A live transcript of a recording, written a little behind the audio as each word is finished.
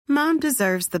Mom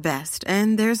deserves the best,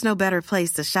 and there's no better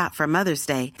place to shop for Mother's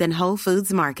Day than Whole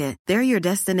Foods Market. They're your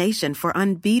destination for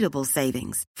unbeatable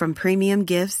savings, from premium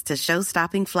gifts to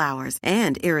show-stopping flowers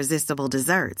and irresistible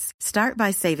desserts. Start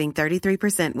by saving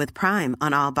 33% with Prime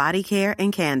on all body care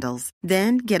and candles.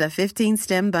 Then get a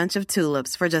 15-stem bunch of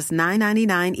tulips for just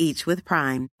 $9.99 each with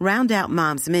Prime. Round out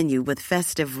Mom's menu with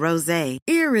festive rosé,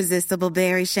 irresistible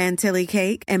berry chantilly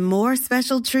cake, and more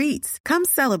special treats. Come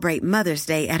celebrate Mother's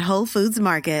Day at Whole Foods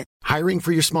Market. Hiring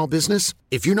for your small business?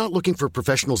 If you're not looking for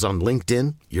professionals on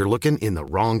LinkedIn, you're looking in the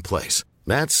wrong place.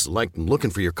 That's like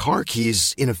looking for your car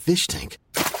keys in a fish tank.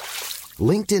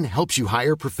 LinkedIn helps you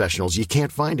hire professionals you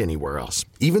can't find anywhere else,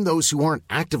 even those who aren't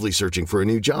actively searching for a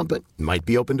new job but might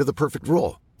be open to the perfect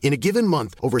role. In a given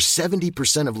month, over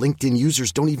 70% of LinkedIn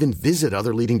users don't even visit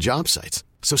other leading job sites.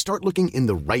 So start looking in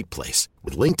the right place.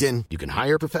 With LinkedIn, you can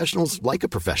hire professionals like a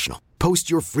professional. Post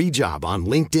your free job on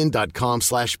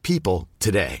linkedin.com/people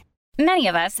today. Many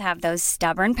of us have those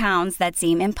stubborn pounds that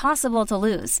seem impossible to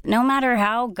lose, no matter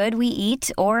how good we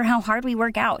eat or how hard we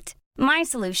work out. My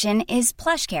solution is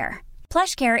PlushCare.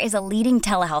 PlushCare is a leading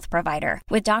telehealth provider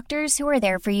with doctors who are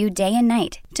there for you day and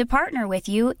night to partner with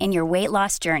you in your weight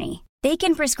loss journey. They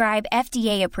can prescribe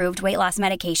FDA-approved weight loss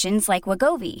medications like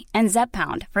Wegovy and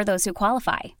Zepbound for those who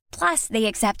qualify. Plus, they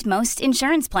accept most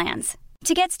insurance plans.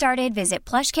 To get started, visit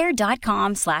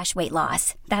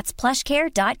plushcare.com/weightloss. That's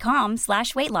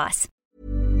plushcare.com/weightloss.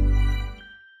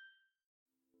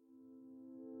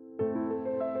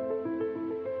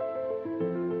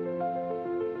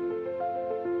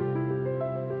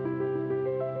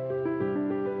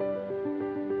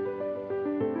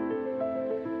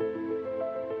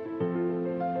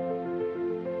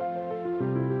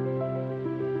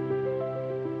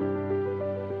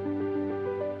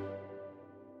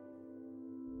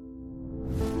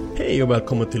 Hej och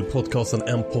välkommen till podcasten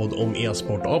En podd om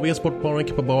e-sport av e-sportbaren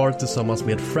Kippa Bar tillsammans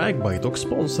med Fragbite och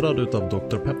sponsrad utav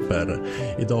Dr. Pepper.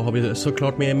 Idag har vi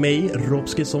såklart med mig,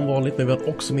 Robski som vanligt, men vi har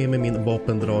också med mig min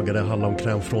vapendragare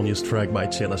Hallonkräm från just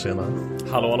Fragbite. Tjena.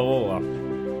 Hallå.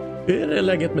 Hur är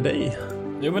läget med dig?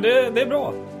 Jo men det är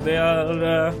bra. Det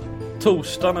är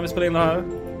torsdag när vi spelar in det här.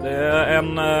 Det är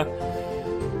en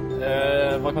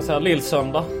vad kan man säga,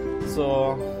 lillsöndag.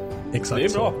 Så exakt, det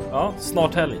är bra. Ja,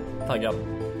 snart helg. Taggad.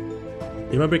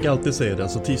 Ja, man brukar alltid säga det.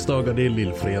 Alltså tisdagar det är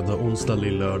lillfredag, onsdag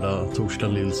lillördag, torsdag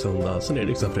lillsöndag, sen är det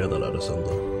liksom fredag, lördag,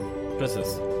 söndag.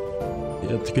 Precis.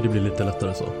 Jag tycker det blir lite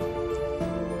lättare så.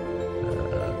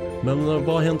 Men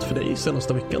vad har hänt för dig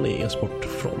senaste veckan i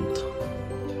e-sportfront?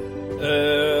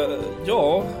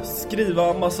 Ja,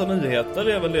 skriva massa nyheter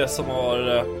är väl det som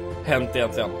har hänt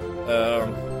egentligen.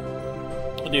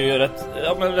 Det är ju rätt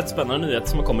spännande nyheter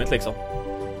som har kommit liksom.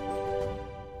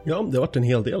 Ja, det har varit en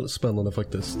hel del spännande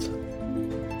faktiskt.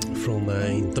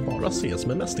 Från inte bara CS,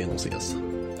 men mest inom CS.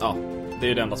 Ja, det är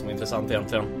ju det enda som är intressant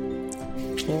egentligen.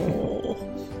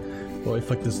 Det var ju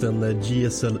faktiskt en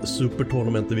GSL Super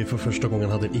Tournament där vi för första gången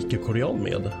hade en icke-korean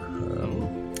med.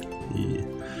 I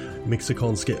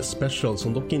mexikanska special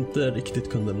som dock inte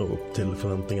riktigt kunde nå upp till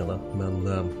förväntningarna.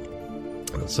 Men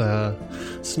så här,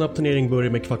 snabb turnering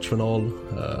började med kvartsfinal.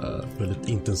 Väldigt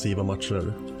intensiva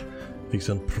matcher. Fick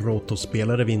en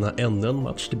protospelare vinna ännu en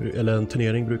match, eller en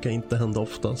turnering brukar inte hända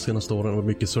ofta senaste åren, och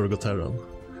mycket Surgoterran.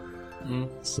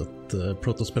 Så att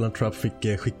protospelaren Trap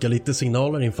fick skicka lite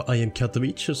signaler inför IM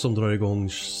Katowice som drar igång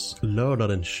lördag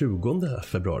den 20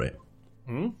 februari.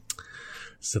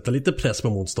 Sätta lite press på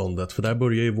motståndet, för där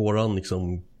börjar ju våran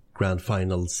liksom Grand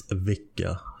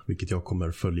Finals-vecka, vilket jag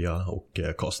kommer följa och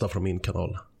kasta från min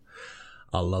kanal.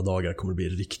 Alla dagar kommer bli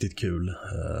riktigt kul.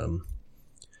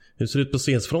 Hur ser det ut på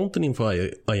CS-fronten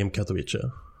inför IM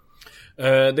Katowice?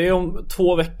 Det är om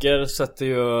 2 veckor sätter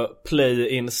ju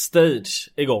Play-in Stage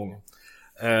igång.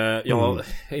 Jag har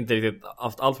inte riktigt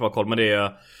haft allt för bra koll, men det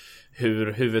är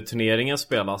hur huvudturneringen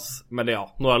spelas. Men det är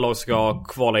några lag ska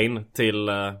kvala in till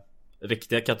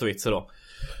riktiga Katowice då.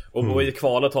 Och i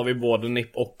kvalet har vi både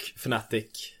NIP och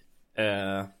Fnatic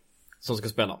som ska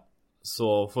spela.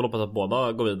 Så får hoppas att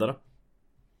båda går vidare.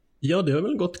 Ja, det har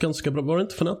väl gått ganska bra. Var det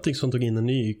inte Fnatic som tog in en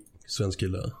ny svensk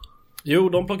kille? Jo,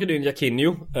 de plockade in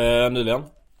Jakinho nyligen.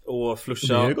 Och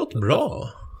Flusha. Det har ju gått bra.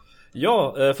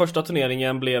 Ja, första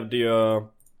turneringen blev det ju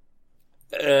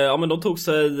ja men de tog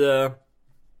sig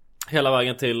hela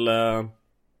vägen till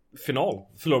final.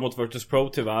 Förlorade mot Virtus Pro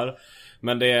tyvärr.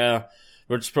 Men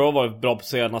Virtus Pro var bra på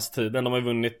senaste tiden. De har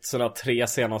vunnit sina 3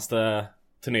 senaste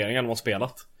turneringar de har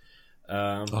spelat.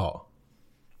 Ja.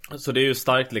 Så det är ju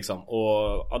starkt liksom.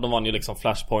 Och ja, de vann ju liksom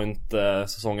Flashpoint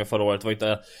säsongen förra året. Det var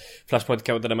inte Flashpoint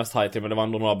kanske inte det mest high till, men det var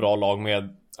ändå några bra lag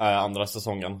med andra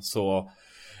säsongen. Så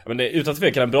Men det är utan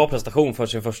tvekan en bra prestation för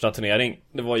sin första turnering.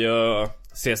 Det var ju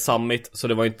C-Summit, så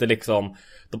det var inte liksom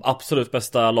de absolut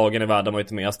bästa lagen i världen var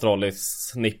inte med.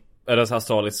 Astralis,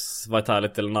 Astralis,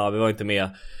 Vitality eller Navi var inte med.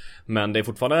 Men det är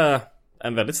fortfarande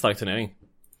en väldigt stark turnering.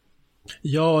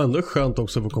 Ja, ändå skönt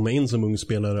också att få komma in som ung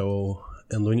spelare och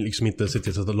ändå liksom inte se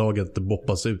till så att laget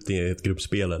boppas ut i ett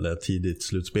gruppspel eller ett tidigt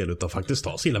slutspel, utan faktiskt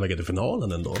ta sig hela vägen till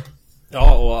finalen ändå.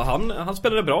 Ja, och han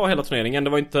spelade bra hela turneringen.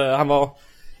 Han var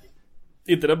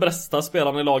inte den bästa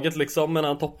spelaren i laget liksom, men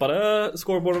han toppade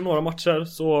scoreboarden några matcher,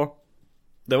 så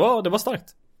det var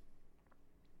starkt.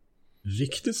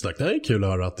 Riktigt starkt. Det här är kul att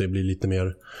höra att det blir lite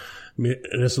mer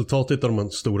resultatet av de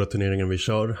stora turneringarna vi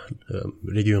kör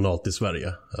regionalt i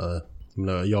Sverige.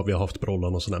 Ja, vi har haft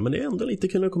Brollan och sådär, men det är ändå lite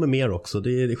kul att komma mer också.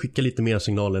 Det skickar lite mer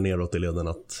signaler neråt i leden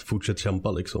att fortsätta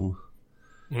kämpa liksom.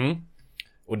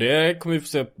 Och det kommer vi få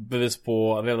se bevis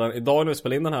på redan idag när vi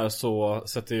spelar in den här, så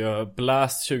sätter ju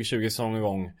Blast 2020-säsong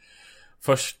igång.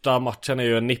 Första matchen är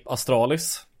ju NIP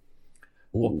Astralis.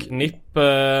 Och NIP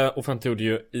offentliggjorde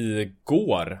ju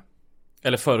igår,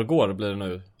 eller förrgår blir det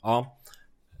nu, ja,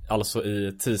 alltså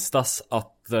i tisdags,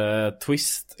 att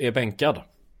Twist är bänkad.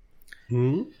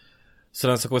 Så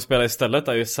den som kommer spela istället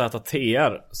är ju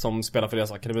ZTR, som spelar för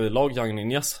deras akademilag Young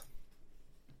Ninjas.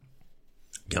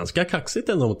 Ganska kaxigt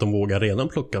ändå att de vågar redan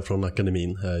plocka från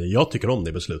akademin. Jag tycker om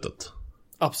det beslutet.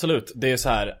 Absolut, det är så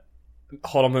här.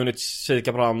 Har de hunnit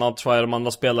kika på någon annan, tror jag de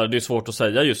andra spelare, det är svårt att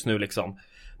säga just nu liksom.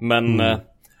 Men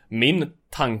min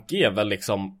tanke är väl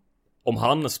liksom, om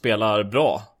han spelar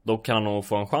bra, då kan han nog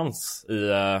få en chans i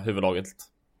huvudlaget.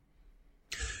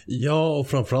 Ja, och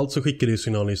framförallt så skickar det ju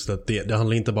signalen just att det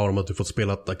handlar inte bara om att du får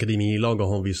spela ett akademilag och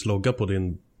ha en viss logga på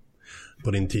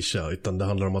din tisha, utan det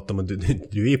handlar om att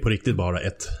du är på riktigt bara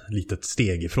ett litet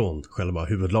steg ifrån själva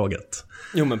huvudlaget.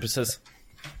 Jo, men precis.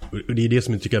 Och det är det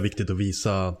som jag tycker är viktigt att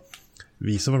visa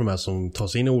för de här som tar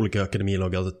sig in i olika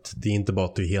akademilag, att det är inte bara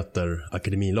att du heter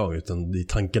akademilag, utan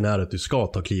tanken är att du ska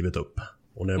ta klivet upp.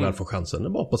 Och när du väl får chansen, det är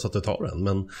bara hoppas att du tar den.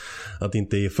 Men att det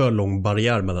inte är för lång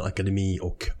barriär mellan akademi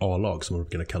och A-lag, som man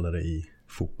brukar kalla det i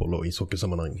fotboll och i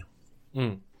hockeysammanhang.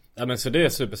 Ja, men så det är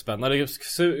superspännande. Det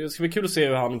ska bli kul att se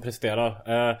hur han presterar.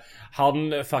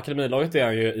 Han, för akademilaget är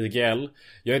han ju IGL.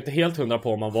 Jag är inte helt hundra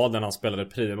på om han var den han spelade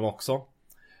Primum också.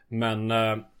 Men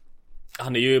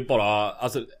han är ju bara,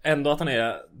 alltså ändå att han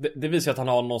är, det visar att han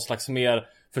har någon slags mer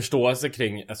förståelse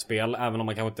kring ett spel, även om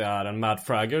man kanske inte är en mad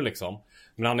fragger liksom.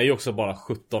 Men han är ju också bara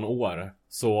 17 år.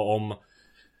 Så om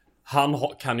han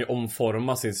kan ju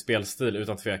omforma sin spelstil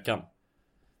utan tvekan.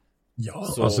 Ja,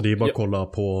 så, alltså det är bara att kolla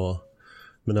på,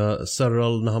 men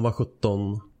Serral när han var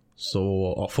 17,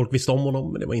 så ja, folk visste om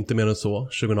honom, men det var inte mer än så.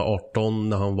 2018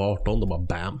 när han var 18, då bara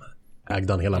bam,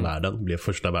 ägde han hela världen, blev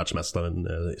första världsmästaren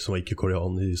som var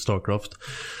icke-korean i Starcraft.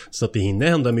 Så att det hinner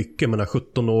hända mycket, men när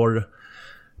 17 år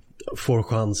får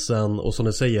chansen, och som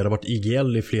du säger, det har varit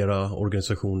IGL i flera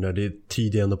organisationer. Det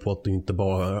tyder ändå på att du inte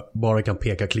bara kan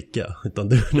peka klicka, utan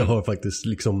du har faktiskt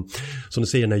liksom, som du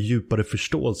säger, den här djupare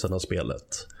förståelsen av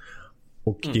spelet.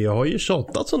 Och jag har ju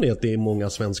tjatat om det, att det är många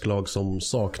svenska lag som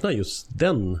saknar just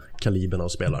den kalibern av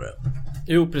spelare.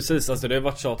 Jo, precis, alltså det har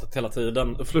varit tjatat hela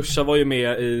tiden. Flusha var ju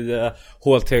med i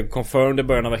HLT Confirmed i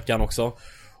början av veckan också,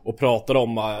 och pratade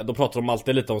om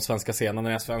alltid lite om svenska scenen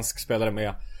när en svensk spelare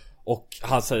med. Och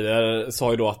han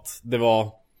sa ju då att det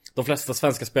var de flesta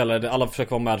svenska spelare, alla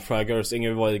försöker vara mad fraggers,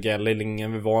 ingen vill vara IGL,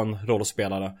 ingen vill vara en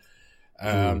rollspelare.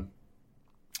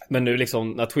 Men nu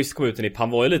liksom, när Twist kom ut i NIP, han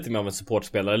var ju lite mer av en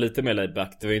supportspelare, lite mer laid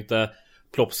back. Det var ju inte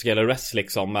Plopsky eller Rest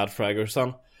liksom, mad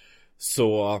fraggersen.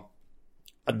 Så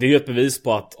det är ju ett bevis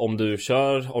på att om de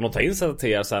tar in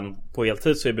ZTR sen på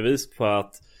heltid, så är det bevis på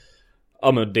att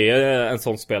ja, men det är en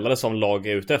sån spelare som lag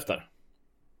är ute efter.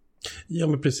 Ja,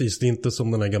 men precis, det är inte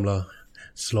som den här gamla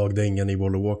slagdängen i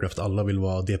World of Warcraft. Alla vill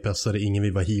vara DPS-are, ingen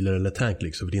vill vara healer eller tank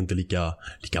liksom, för det är inte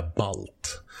lika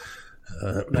ballt.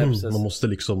 Man måste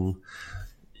liksom,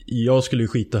 jag skulle ju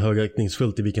skita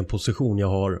högaktningsfullt i vilken position jag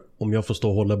har. Om jag får stå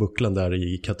och hålla bucklan där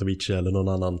i Katowice eller någon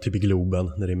annan, typ i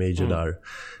Globen när det är major där,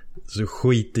 så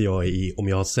skiter jag i om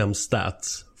jag har sämst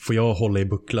stats. Får jag hålla i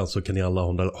bucklan så kan ni alla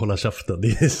hålla käften. Det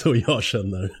är så jag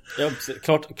känner. Ja,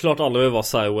 klart alla vill vara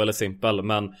Saiwo eller Simpel,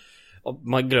 men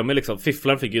man glömmer liksom,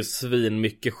 Fifflaren fick ju svin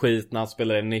mycket skit när han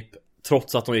spelade i NIP,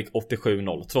 trots att de gick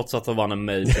 87-0, trots att de vann en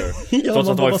major. Ja, trots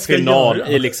att de var i final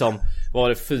i liksom, var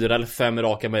det 4 eller 5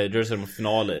 raka majors som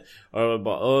final i. Och jag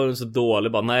bara, så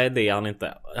dålig, bara nej, det är han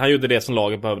inte. Han gjorde det som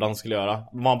laget behövde han skulle göra.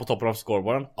 Var han på toppen av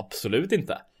scoreboarden? Absolut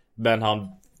inte. Men han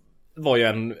var ju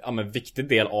en viktig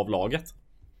del av laget.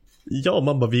 Ja,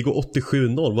 man bara, vi går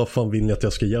 87-0, vad fan vill ni att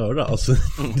jag ska göra? Alltså,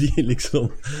 det är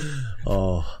liksom...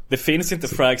 Det finns inte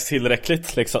frags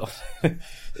tillräckligt liksom.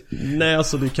 Nej,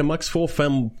 alltså du kan max få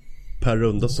 5 per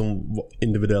runda som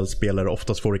individuell spelare.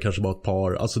 Oftast får det kanske bara ett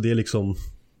par. Alltså det är liksom...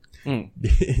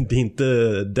 Det är inte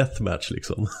deathmatch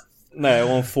liksom. Nej,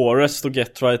 och om Forrest och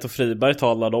Getright och Friberg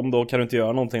talar dem, då kan du inte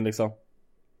göra någonting liksom.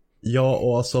 Ja,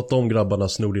 och alltså att de grabbarna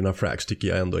snor dina frags tycker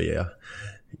jag ändå är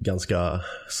ganska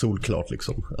solklart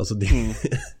liksom. Alltså det...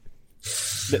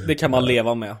 det kan man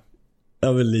leva med.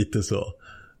 Ja, väl lite så.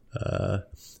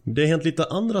 Det har hänt lite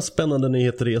andra spännande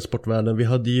nyheter i e-sportvärlden. Vi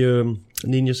hade ju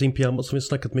Ninjas in Pyjamas som vi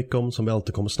snackat mycket om, som vi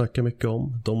alltid kommer snacka mycket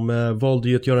om. De valde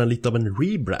ju att göra lite av en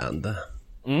rebrand.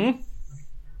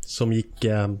 Som gick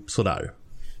sådär.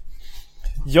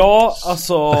 Ja,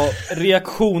 alltså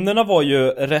reaktionerna var ju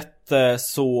rätt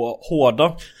så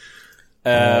hårda.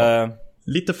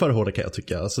 Lite för hårda kan jag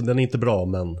tycka. Alltså den är inte bra,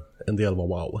 men en del var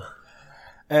wow.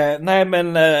 Nej,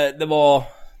 men det var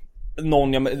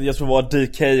någon, jag tror det var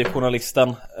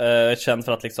DK-journalisten, känd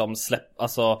för att liksom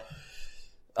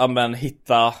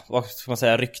hitta, vad ska man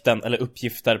säga, rykten eller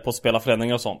uppgifter på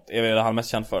spelarförändringar och sånt. Det är det han mest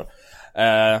känd för.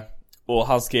 Och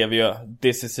han skrev ju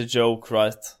 "This is a joke,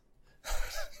 right?"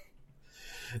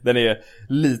 Den är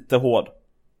lite hård.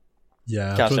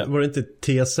 Ja, kanske. Var det inte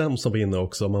TSM som var inne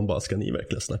också? Man bara, ska ni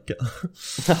verkligen snacka?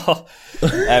 Ja,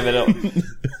 men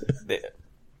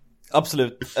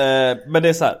absolut. Men det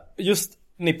är så här, just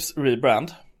Nips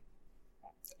rebrand.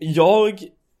 Jag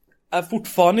är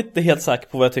fortfarande inte helt säker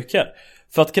på vad jag tycker.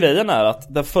 För att grejen är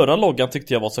att den förra loggan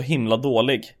tyckte jag var så himla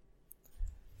dålig.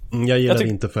 Jag gillade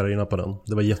inte färgerna på den.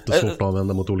 Det var jättesvårt att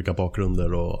använda mot olika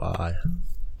bakgrunder och nej.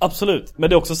 Absolut, men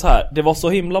det är också så här, det var så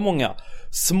himla många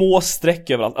små streck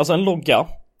överallt. Alltså en logga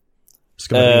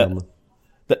ska vara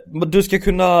du ska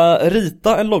kunna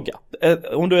rita en logga.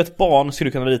 Om du är ett barn ska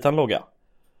du kunna rita en logga.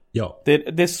 Ja.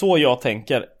 Det är så jag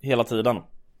tänker hela tiden.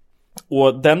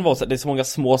 Och den var så, det är så många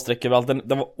små streck överallt.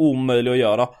 Den var omöjlig att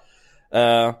göra.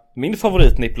 Min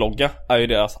favoritnip-logga är ju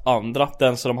deras andra.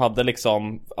 Den som de hade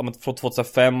liksom från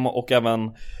 2005 och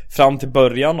även fram till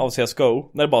början av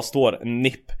CSGO, när det bara står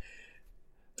NIP.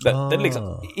 Det är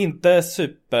liksom inte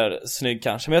supersnygg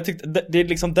kanske, men jag tyckte det är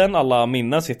liksom den alla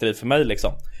minnen sitter i för mig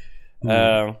liksom.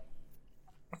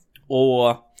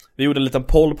 Och vi gjorde en liten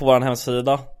poll på vår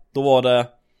hemsida. Då var det,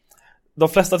 de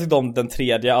flesta tyckte om den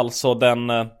tredje, alltså den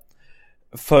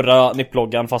förra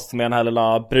nipploggan fast med den här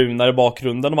lilla brunare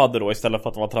bakgrunden de hade då, istället för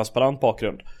att det var transparent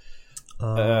bakgrund.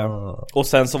 Och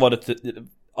sen så var det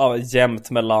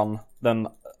jämnt mellan den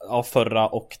förra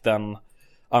och den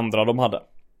andra de hade.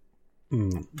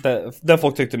 Den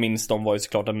folk tyckte minst om var ju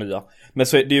såklart den nya. Men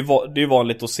så det är ju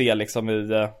vanligt att se liksom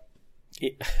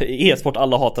i e-sport,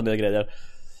 alla hatar nya grejer.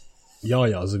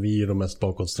 Ja, alltså vi är de mest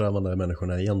bakåtsträvande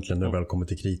människorna egentligen när det väl kommer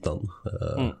till kritan.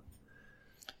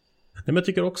 Nej, men jag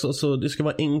tycker också alltså, det ska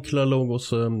vara enkla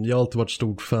logos. Jag har alltid varit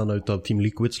stort fan utav Team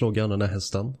Liquids loggan, den här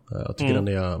hästen. Jag tycker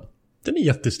den är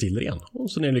jättestilren.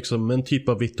 Och sen är det liksom en typ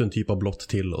av vitt och en typ av blått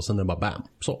till. Och sen är det bara bam,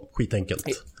 så, skitenkelt.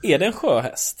 Är det en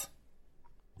sjöhäst?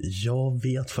 Jag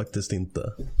vet faktiskt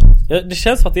inte. Ja, det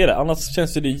känns som att det är det. Annars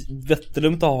känns det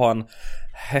jättedumt att ha en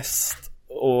häst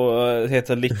och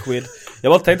heter Liquid. Jag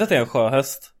har bara tänkt att det är en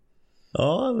sjöhäst.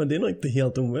 Ja, men det är nog inte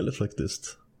helt omöjligt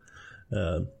faktiskt.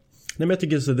 Nej, men jag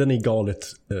tycker att den är galet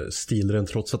stilren,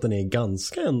 trots att den är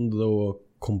ganska ändå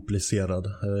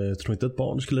komplicerad. Jag tror inte ett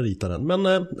barn skulle rita den, men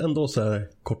ändå så här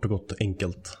kort och gott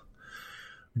enkelt.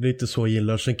 Det är inte så jag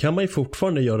gillar. Sen kan man ju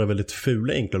fortfarande göra väldigt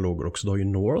fula enkla logor också. Du har ju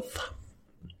North.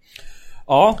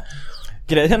 Ja,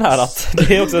 grejen är att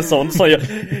det är också en sån som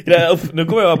nu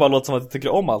kommer jag bara låta som att jag tycker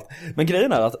om allt. Men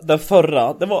grejen är att den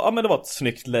förra, det var ett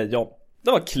snyggt lejon.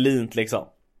 Det var cleant liksom.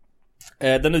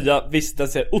 Den nya, visst, den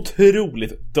ser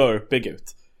otroligt derpig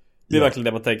ut. Det är verkligen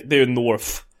det man tänker. Det är ju North.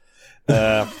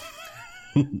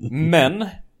 Men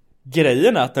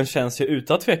grejen är att den känns ju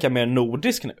utan att tveka mer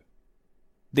nordisk nu.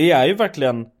 Det är ju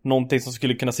verkligen någonting som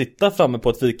skulle kunna sitta framme på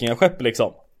ett vikingaskepp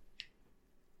liksom.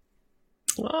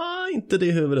 Inte det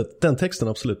i huvudet. Den texten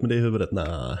absolut, men det i huvudet,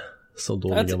 nej. Så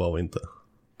dåliga var vi inte.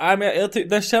 Nej, men jag tycker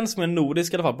den känns mer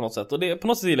nordisk i alla fall på något sätt. Och det, på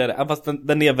något sätt gillar jag det, fast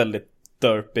den är väldigt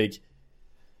derpig.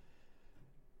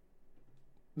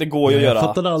 Det går ju att göra. Jag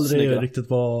fattade aldrig riktigt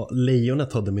vad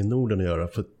lejonet hade med Norden att göra,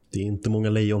 för det är inte många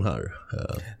lejon här.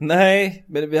 Nej,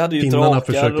 men vi hade ju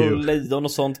drakar och lejon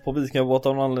och sånt på vikingabåtar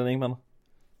av någon anledning, men...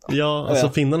 Ja, alltså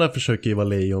finnarna försöker ju vara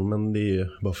lejon, men det är ju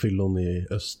bara fyllon i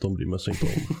öst, de bryr man sig inte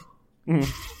om.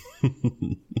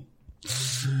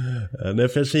 Nej,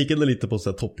 för jag kikade lite på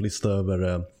så här topplista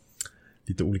över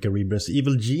lite olika rebrands.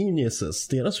 Evil Geniuses,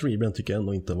 deras rebrand tycker jag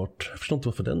ändå inte har varit... Jag förstår inte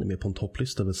varför den är med på en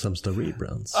topplista över sämsta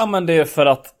rebrands. Ja, men det är för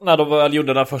att när de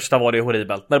gjorde den första var det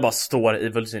horribelt. När det bara står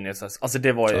Evil Geniuses. Alltså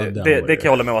det var ju... Ja, det kan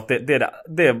jag hålla med om att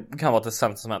det kan vara det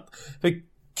sämsta som hänt. För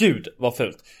gud vad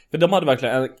fult. För de hade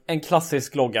verkligen en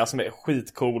klassisk logga som är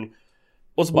skitcool.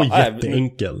 Och så bara...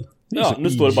 jätteenkel. Ja, nu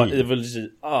står det bara Evil G.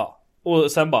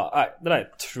 Och sen bara, nej, det där är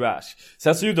trash.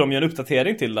 Sen så gjorde de ju en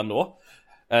uppdatering till den då.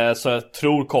 Så jag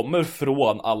tror kommer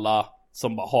från alla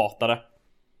som bara hatar det.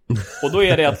 Och då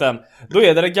är det egentligen, då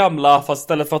är det gamla, fast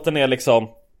istället för att den är liksom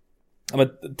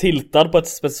tiltad på ett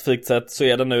specifikt sätt, så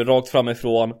är den nu rakt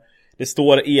framifrån. Det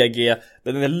står EG.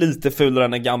 Den är lite fulare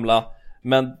än den gamla,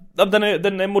 men den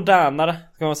är modernare,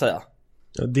 kan man säga.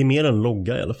 Ja, det är mer en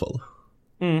logga i alla fall.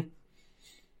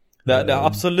 Det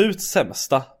absolut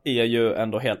sämsta är ju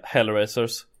ändå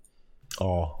Hellraisers.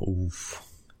 Ja,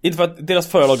 Inte för att deras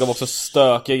förlogga var också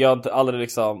stökig. Jag hade aldrig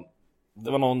liksom...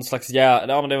 Det var någon slags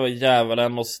men det var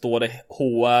djävulen, och står det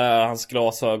HR, hans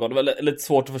glasögon. Det var lite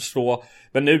svårt att förstå.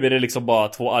 Men nu är det liksom bara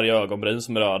 2 arga ögonbryn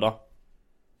som är röda.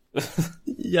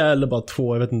 Ja, eller bara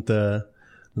 2, jag vet inte.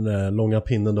 Den där långa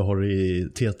pinnen du har i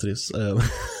Tetris.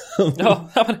 Ja,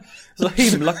 men så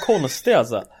himla konstigt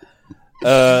alltså.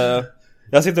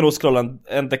 Jag sitter och scrollar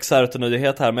en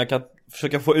Dexerto-nyhet här, men jag kan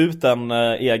försöka få ut en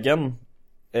egen.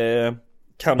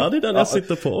 Ja, det är den jag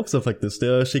sitter på också faktiskt.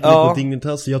 Jag kikar lite på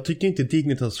Dignitas. Jag tycker inte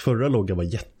Dignitas förra logga var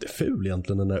jätteful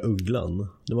egentligen, den där ugglan.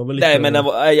 Det var väl lite... Nej, men den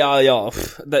var,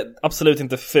 absolut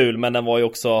inte ful, men den var ju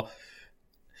också...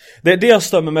 Det jag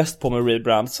stör mig mest på med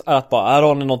rebrands är att bara, här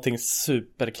har ni någonting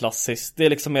superklassiskt. Det är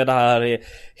liksom med det här,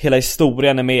 hela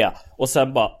historien är med. Och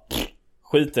sen bara,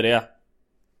 skit i det.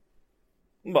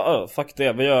 Bara, fuck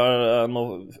det, vi gör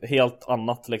något helt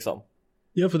annat liksom.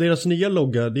 Ja, för deras nya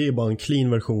logga, det är bara en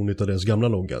clean version utav deras gamla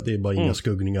logga. Det är bara inga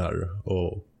skuggningar.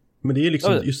 Men det är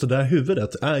liksom, just det där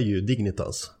huvudet är ju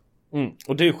Dignitas.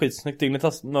 Och det är ju skitsnyggt.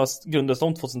 Dignitas grundades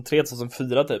om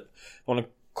 2003-2004 typ. Det var en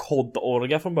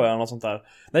kodorga från början och sånt där.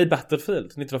 Nej, Battlefield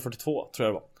 1942 tror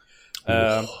jag det var.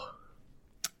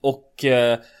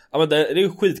 Men det är ju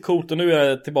skitcoolt. Och nu är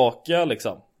jag tillbaka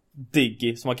liksom,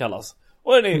 Diggy som man kallas.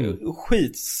 Och den är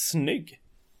skitsnygg.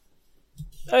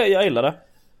 Jag gillar det.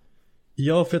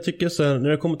 Ja, för jag tycker så här, när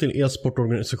det kommer till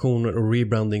e-sportorganisationer och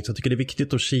rebranding, så jag tycker det är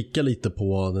viktigt att kika lite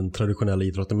på den traditionella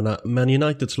idrotten. Men Man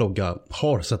Uniteds logga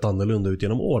har sett annorlunda ut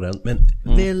genom åren, men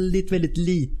väldigt, väldigt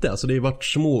lite. Alltså det har ju varit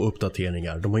små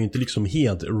uppdateringar. De har ju inte liksom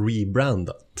helt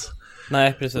rebrandat.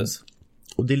 Nej, precis.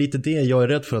 Och det är lite det jag är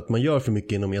rädd för, att man gör för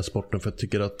mycket inom e-sporten. För jag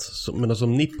tycker att, men alltså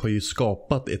NIP har ju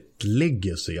skapat ett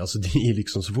legacy. Alltså det är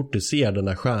liksom, så fort du ser den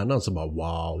där stjärnan så bara,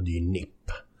 wow, det är ju NIP.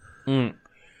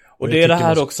 Och det är det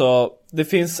här också. Det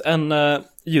finns en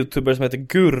YouTuber som heter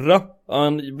Gurra.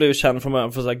 Han blev känd från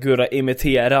början för att Gurra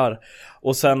imiterar.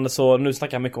 Och sen så, nu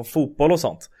snackar han mycket om fotboll och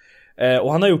sånt.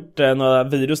 Och han har gjort några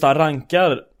videos där han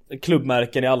rankar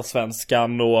klubbmärken i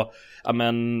Allsvenskan och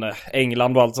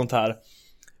England och allt sånt här.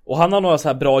 Och han har några så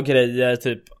här bra grejer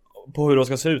typ på hur de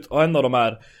ska se ut. Och en av dem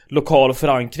är lokal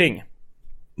förankring.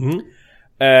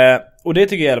 Och det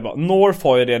tycker jag är bra. North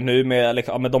har ju det nu med,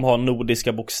 liksom, de har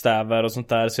nordiska bokstäver och sånt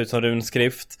där, ser ut som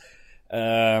runskrift.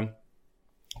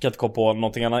 Jag kan inte komma på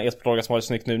någonting annat e-sportlaga som har det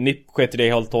snyggt nu. NIP sket i det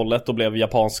helt och hållet och blev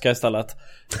japanska istället.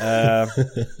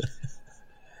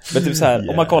 Men typ så här,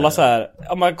 om man kollar så här,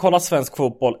 om man kollar svensk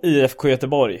fotboll, IFK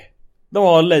Göteborg. De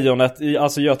har lejonet,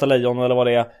 alltså Göta Lejon eller vad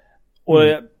det är. Och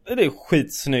det är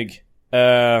skitsnygg.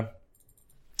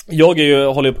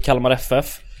 Jag håller ju på Kalmar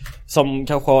FF, som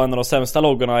kanske har en av de sämsta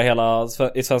loggorna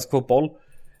i svensk fotboll.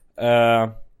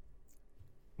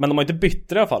 Men de har inte bytt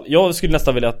det i alla fall. Jag skulle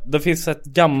nästan vilja att det finns ett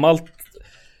gammalt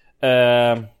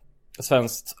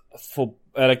svenskt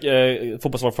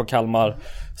fotbollslag från Kalmar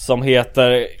som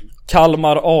heter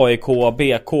Kalmar AIK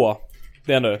BK.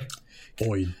 Det är nu.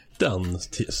 Oj, den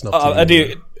snabbt.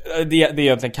 Det är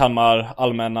egentligen Kalmar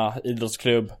allmänna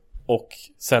idrottsklubb och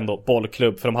sen då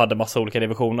bollklubb, för de hade massa olika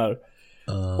divisioner.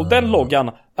 Och den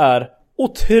loggan är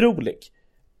otrolig.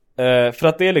 För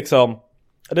att det är liksom,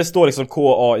 det står liksom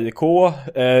KAIK,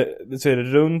 så är det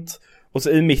runt, och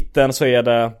så i mitten så är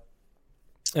det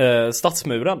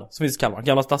Stadsmuren som finns i Kalmar,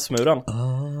 gamla Stadsmuren.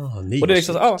 Och det är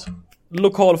liksom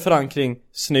lokal förankring,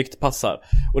 snyggt, passar.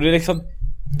 Och det är liksom,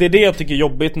 det är det jag tycker är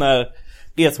jobbigt när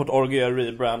e-sport gör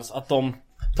rebrands, att de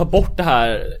tar bort det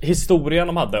här historien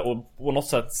de hade och på något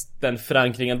sätt den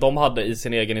förankringen de hade i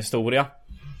sin egen historia.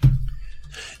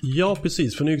 Ja,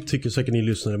 precis. För nu tycker säkert ni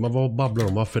lyssnare, man vad babblar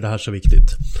om varför det här är så viktigt.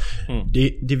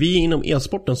 Det vi inom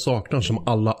e-sporten saknar som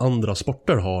alla andra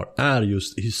sporter har är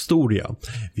just historia.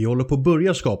 Vi håller på att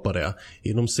börja skapa det.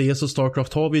 Inom CS och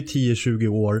StarCraft har vi 10-20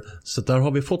 år, så där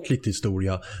har vi fått lite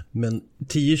historia. Men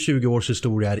 10-20 års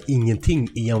historia är ingenting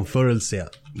i jämförelse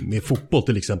med fotboll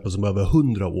till exempel som är över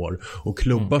 100 år och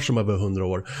klubbar som är över 100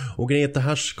 år. Och grejen är att det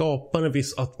här skapar en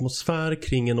viss atmosfär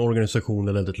kring en organisation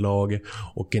eller ett lag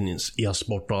och en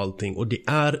e-sport och allting. Och det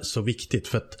är så viktigt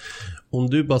för att om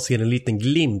du bara ser en liten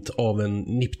glimt av en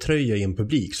NIP-tröja i en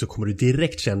publik så kommer du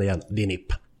direkt känna igen det är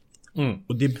NIP.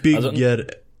 Och det bygger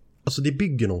alltså det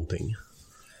bygger någonting.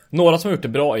 Några som har gjort det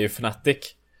bra är ju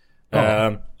Fnatic.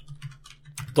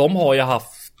 De har ju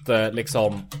haft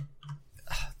liksom,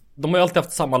 de har ju alltid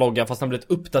haft samma logga fast den har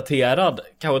blivit uppdaterad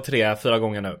kanske 3-4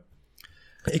 gånger nu.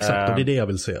 Exakt, och det är det jag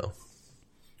vill säga.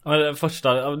 Ja, det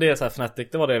första, det är så här Fnatic,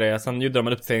 det var det. Sen gjorde de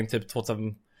en uppdatering typ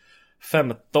 2015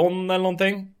 eller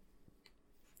någonting.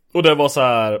 Och det var så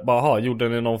här, bara, gjorde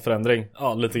ni någon förändring?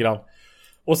 Ja, lite grann.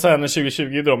 Och sen 2020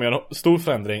 gjorde de en stor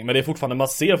förändring. Men det är fortfarande, man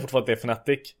ser fortfarande att det är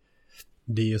Fnatic.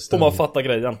 Det är just det. Och man fattar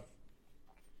grejen.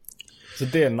 Så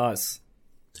det är nice.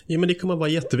 Ja, men det kommer vara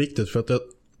jätteviktigt för att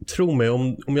tro mig,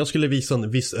 om jag skulle visa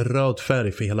en viss röd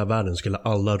färg för hela världen skulle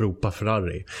alla ropa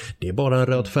Ferrari. Det är bara en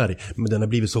röd färg, men den har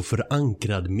blivit så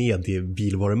förankrad med det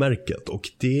bilvarumärket. Och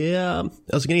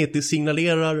det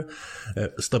signalerar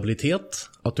stabilitet,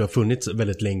 att du har funnits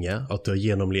väldigt länge, att du har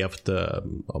genomlevt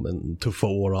tuffa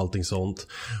år och allting sånt.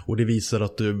 Och det visar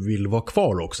att du vill vara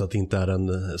kvar också, att det inte är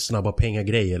en snabba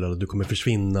pengagrej eller att du kommer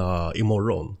försvinna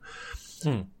imorgon.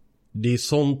 Det är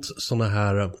såna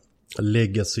här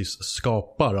legacies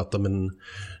skapar att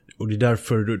och det är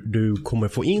därför du kommer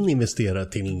få in investerare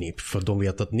till NIP, för de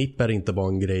vet att NIP är inte bara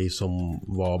en grej som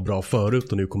var bra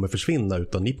förut och nu kommer försvinna,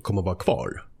 utan NIP kommer vara kvar.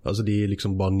 Alltså det är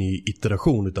liksom bara en ny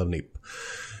iteration utav NIP.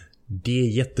 Det är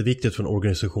jätteviktigt för en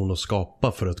organisation att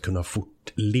skapa för att kunna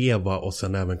fortleva och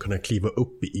sen även kunna kliva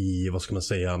upp i, vad ska man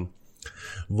säga,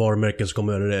 varumärken som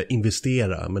kommer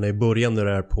investera. Men i början när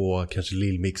det är på kanske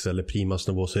Lillmix eller Primas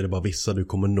nivå så är det bara vissa du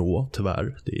kommer nå,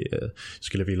 tyvärr.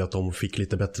 Skulle vilja att de fick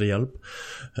lite bättre hjälp.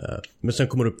 Men sen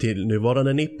kommer det upp till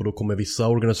nuvarande NIP och då kommer vissa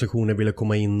organisationer vilja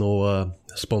komma in och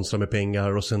sponsra med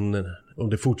pengar. Och sen om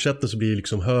det fortsätter så blir det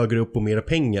liksom högre upp och mer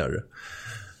pengar.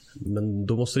 Men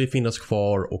då måste det finnas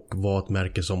kvar och vara ett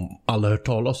märke som alla hört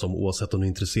talas om, oavsett om du är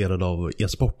intresserad av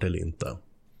e-sport eller inte.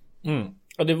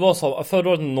 Och det var så, förra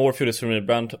året North gjorde sin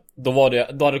rebrand, då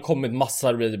hade det kommit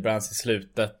massa rebrands i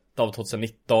slutet av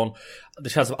 2019. Det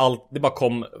känns som det bara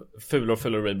kom fulare och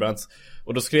fulare rebrands.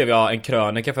 Och då skrev jag en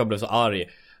krönika för jag blev så arg.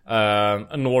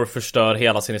 North förstör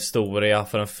hela sin historia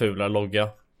för en fulare logga.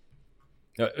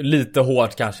 Lite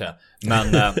hårt kanske,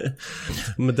 men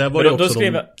men där var det också då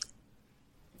skrev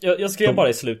jag skrev bara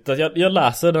i slutet. Jag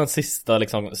läser den sista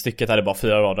liksom, stycket här, det är bara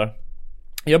 4 rader.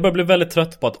 Jag börjar bli väldigt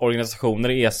trött på att organisationer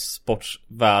i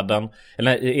e-sportsvärlden,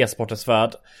 eller i e-sportens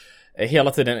värld,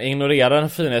 hela tiden ignorerar den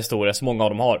fina historia som många av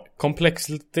dem har.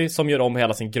 Complexity som gör om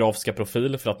hela sin grafiska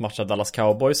profil för att matcha Dallas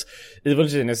Cowboys, Evil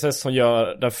Geniuses som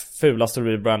gör den fulaste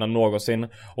rebranden någonsin,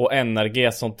 och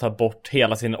NRG som tar bort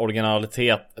hela sin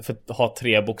originalitet för att ha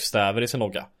 3 bokstäver i sin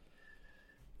logga.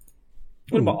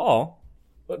 Och det bara,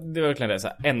 det är verkligen det, så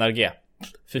här, NRG.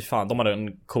 Fy fan, de hade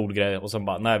en cool grej. Och sen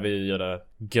bara, nej, vi gör det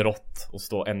grått och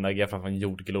stå NRG framför en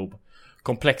jordglob.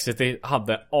 Complexity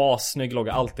hade assnygg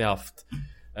logga, alltid haft.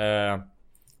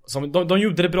 De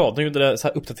gjorde det bra. De gjorde det så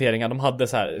här uppdateringar. De hade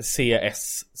så här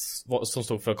CS som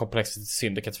stod för Complexity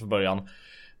Syndicate från början.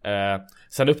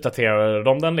 Sen uppdaterade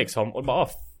de den liksom. Och bara,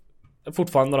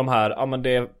 fortfarande de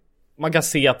här, man kan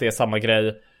se att det är samma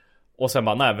grej. Och sen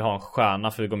bara, nej, vi har en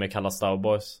stjärna för vi går med och kallas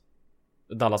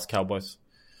Dallas Cowboys.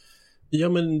 Ja,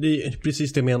 men det är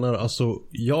precis det jag menar. Alltså,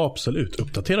 ja, absolut,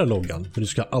 uppdatera loggan. Men du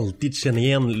ska alltid känna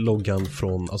igen loggan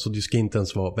från, alltså du ska inte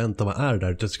ens vara, vänta, vad är det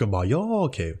där? Det ska bara, ja,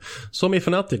 okej. Som i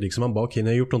Fnatic, liksom, man bara, okej, ni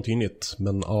har gjort någonting nytt.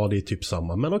 Men ja, det är typ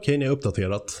samma. Men okej, ni har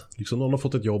uppdaterat. Liksom, någon har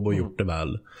fått ett jobb och gjort det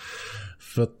väl.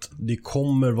 För att det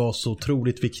kommer vara så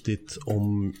otroligt viktigt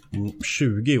om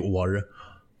 20 år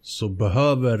så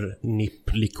behöver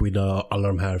NIP, Liquida, alla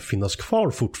de här finnas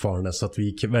kvar fortfarande så att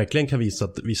vi verkligen kan visa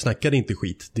att vi snackar inte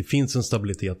skit. Det finns en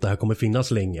stabilitet, det här kommer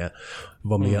finnas länge.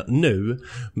 Var med nu,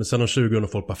 men sen om 20 år när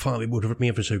folk bara, fan, vi borde varit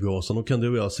med för 20 år sedan, då kan du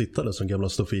och jag sitta där som gamla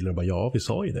stofiler och bara, ja, vi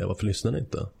sa ju det, varför lyssnar ni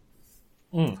inte?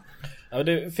 Ja,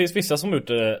 det finns vissa som gjort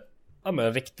det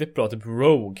riktigt bra, typ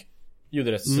Rogue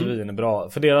gjorde det svinbra.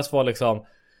 För deras var liksom,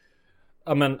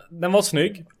 den var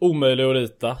snygg, omöjlig att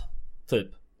rita typ.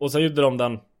 Och sen gjorde de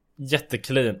den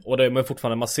jätteclean. Och det är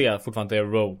fortfarande, man ser fortfarande att det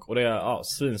är Rogue. Och det är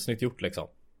svinsnyggt gjort liksom.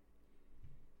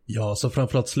 Ja, så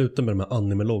framförallt sluta med de här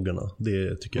anime-loggarna.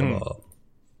 Det tycker jag var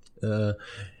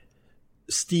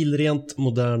stilrent,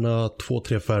 moderna,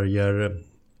 2-3 färger.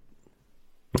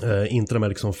 Inte de här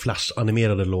liksom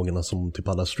flash-animerade loggorna som typ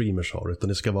alla streamers har, utan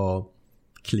det ska vara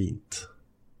cleant.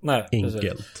 Nej, enkelt.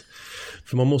 Precis.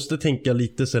 För man måste tänka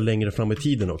lite så längre fram i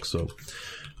tiden också.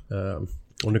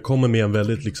 Och det kommer med en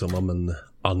väldigt liksom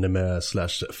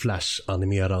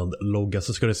anime/flash-animerad logga,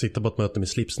 så ska det sitta på ett möte med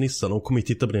slipsnissan och kommer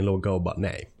titta på din logga och bara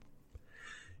nej.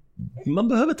 Man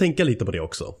behöver tänka lite på det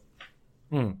också.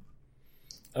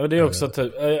 Ja, det är också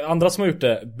typ, andra som har gjort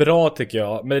det bra tycker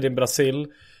jag, Made in Brazil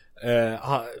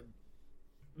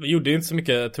gjorde ju inte så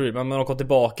mycket tror jag, men när de kom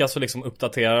tillbaka så liksom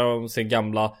uppdaterar de sin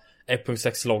gamla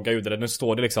 1.6-logga gjorde det. Nu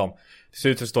står det liksom, det ser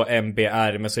ut att stå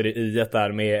MBR, men så är det i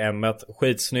där med M1.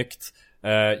 Skitsnyggt.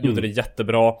 Gjorde det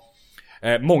jättebra.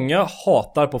 Många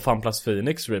hatar på FunPlus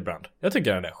Phoenix rebrand. Jag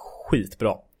tycker den är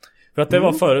skitbra. För att det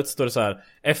var förut står det så här: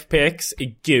 FPX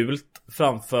i gult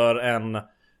framför en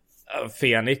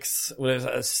Phoenix, och det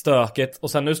är stökigt.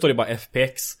 Och sen nu står det bara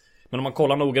FPX. Men om man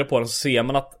kollar noga på den så ser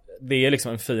man att det är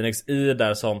liksom en Phoenix i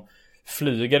där som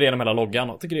flyger genom hela loggan.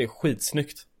 Jag tycker det är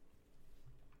skitsnyggt.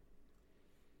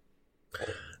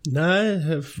 Nej,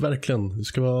 verkligen. Det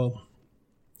ska vara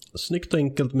snyggt och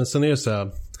enkelt, men sen är det så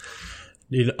här,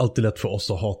 det är alltid lätt för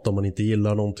oss att hata om man inte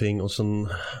gillar någonting, och sen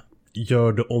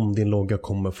gör det om din logga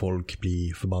kommer folk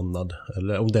bli förbannad,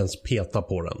 eller om den ens petar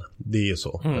på den. Det är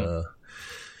så.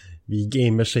 Vi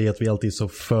gamers säger att vi alltid är så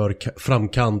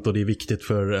framkant och det är viktigt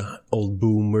för old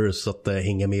boomers att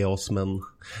hänga med oss, men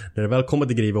när det väl kommer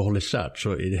till grejer och håller kärt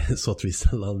så är det så att vi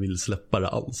sällan vill släppa det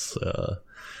alls.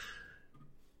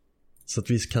 Så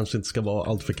att vi kanske inte ska vara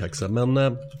allt för kaxiga. Men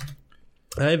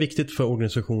det är viktigt för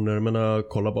organisationer. Men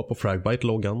kolla bara på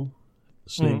Fragbite-loggan.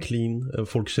 Snygg, clean.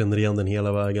 Folk känner igen den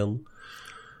hela vägen.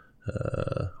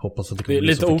 Hoppas att det kommer bli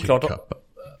lite oklart.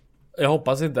 Jag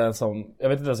hoppas inte ens som, jag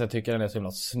vet inte ens jag tycker den är så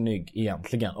himla snygg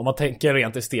egentligen. Om man tänker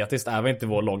rent estetiskt är väl inte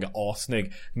vår logga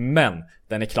snygg, men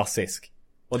den är klassisk.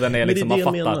 Och den är liksom, man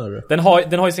fattar.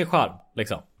 Den har ju sin charm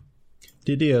liksom.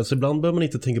 Det är det, så ibland behöver man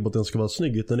inte tänka på att den ska vara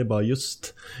snygg, utan det är bara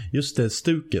just det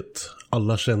stuket.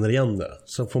 Alla känner igen det.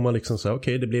 Sen får man liksom säga,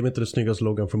 okej, det blev inte det snyggaste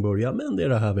loggan från början, men det är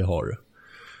det här vi har.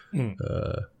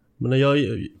 Men när jag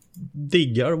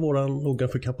diggar våran logga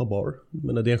för Kappa Bar,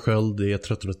 men när det är en sköld, det är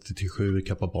 1397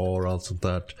 Kappa Bar och allt sånt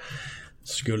där.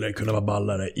 Skulle det kunna vara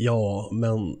ballare? Ja,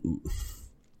 men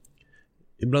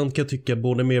ibland kan jag tycka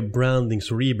både med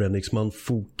brandings och rebrandings man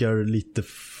fokar lite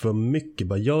för mycket.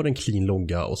 Bara gör en clean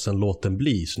logga och sen låt den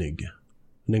bli snygg.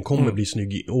 Den kommer bli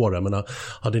snygg i år. Men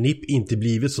hade NIP inte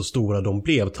blivit så stora de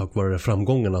blev tack vare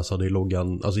framgångarna, så hade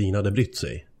loggan, alltså ingen hade brytt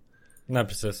sig. Nej,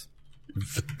 precis.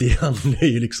 För det handlar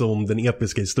ju liksom om den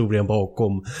episka historien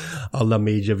bakom alla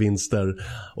major-vinster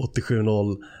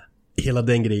 87-0. Hela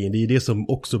den grejen, det är det som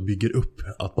också bygger upp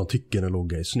att man tycker en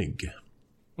logga är snygg.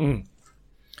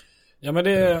 Ja, men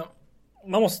det,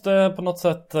 man måste på något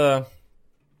sätt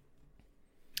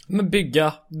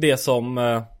bygga det som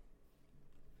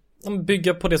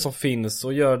bygga på det som finns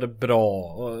och göra det bra.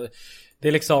 Och det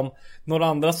är liksom några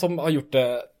andra som har gjort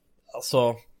det,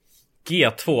 alltså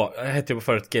G2 hette ju på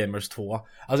förut Gamers 2.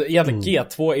 Alltså egentligen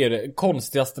G2 är det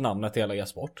konstigaste namnet i hela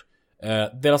e-sport.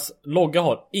 Deras logga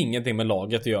har ingenting med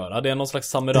laget att göra. Det är någon slags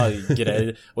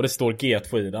samurai-grej och det står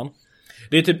G2 i den.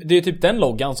 Det är typ den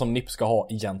loggan som NIP ska ha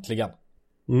egentligen.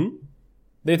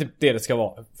 Det är typ det ska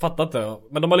vara. Fattar inte.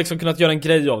 Men de har liksom kunnat göra en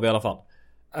grej av det i alla fall.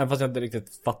 Även fast jag inte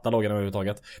riktigt fattar loggan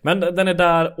överhuvudtaget. Men den är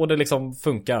där och det liksom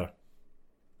funkar.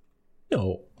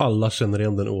 Ja, alla känner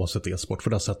igen den oavsett e-sport, för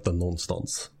det har sett den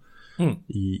någonstans.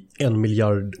 I 1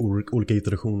 miljard olika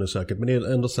iterationer säkert. Men det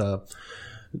är ändå så här,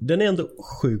 den är ändå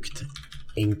sjukt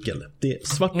enkel. Det är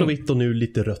svart och vitt och nu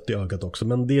lite rött i ögat också.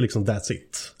 Men det är liksom that's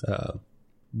it.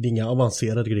 Det är inga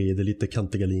avancerade grejer, det är lite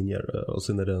kantiga linjer. Och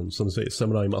sen är det, som du säger,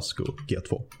 Samurai Mask och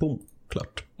G2. Boom,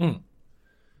 klart.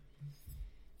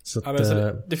 Så att, ja,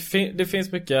 men det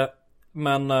finns mycket.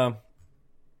 Men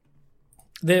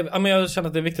jag känner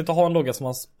att det är viktigt att ha en logga som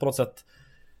man på något sätt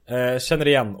känner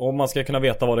igen, och man ska kunna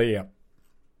veta vad det är.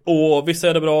 Och vissa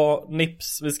är det bra,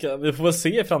 Nips, vi får väl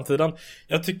se i framtiden.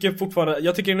 Jag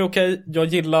tycker det är okej. Jag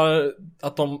gillar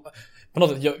att de på något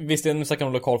sätt, visst nu snackar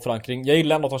om lokal förankring. Jag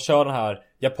gillar att de kör den här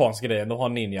japanska grejen. De har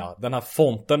Ninja, den här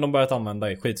fonten de börjat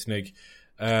använda är skitsnygg.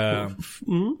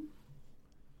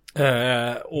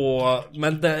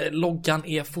 Men loggan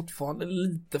är fortfarande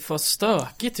lite för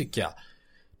stökig tycker jag.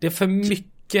 Det är för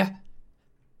mycket.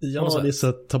 Ja, det är så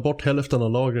att ta bort hälften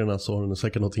av lagren så har den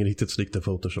säkert något riktigt snyggt i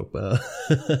Photoshop. Ja,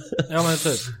 men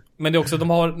typ. Men det är också, de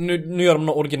har, nu gör de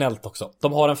något originellt också.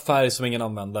 De har en färg som ingen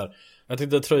använder. Jag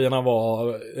tyckte tröjorna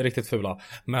var riktigt fula.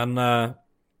 Men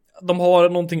de har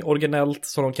någonting originellt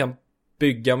som de kan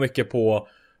bygga mycket på.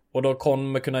 Och de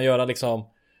kommer kunna göra liksom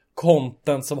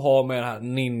content som har med den här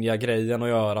ninja-grejen att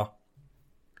göra.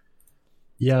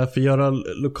 Ja, för göra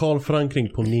lokal förankring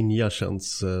på Ninja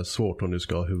känns svårt om du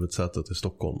ska ha huvudsätet i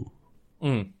Stockholm.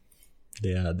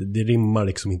 Det rimmar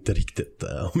liksom inte riktigt,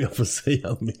 om jag får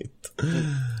säga mitt.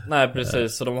 Nej,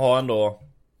 precis. Så de har ändå...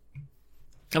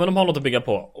 Ja, men de har något att bygga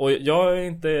på. Och jag är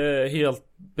inte helt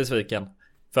besviken.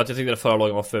 För att jag tyckte att förra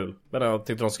lagen var ful. Men jag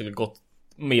tyckte de skulle gått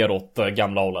mer åt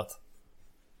gamla hållet.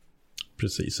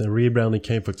 Precis, en rebranding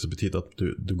kan ju faktiskt betyda att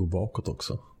du går bakåt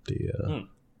också. Det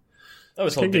var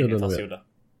så Dignitas gjorde.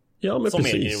 Ja, men som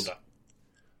precis. Gjorde.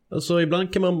 Alltså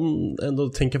ibland kan man ändå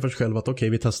tänka för sig själv att okej,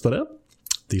 vi testar det.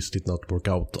 This did not work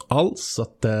out alls. Så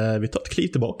att vi tar ett kliv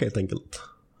tillbaka helt enkelt.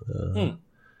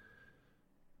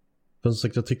 Som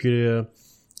sagt, jag tycker...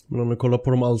 Men om vi kollar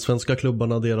på de allsvenska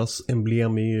klubbarna, deras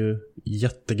emblem är ju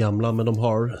jättegamla, men de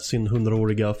har sin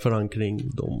 100-åriga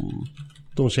förankring.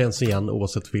 De känns igen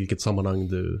oavsett vilket sammanhang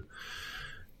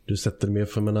du sätter med.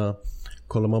 För menar,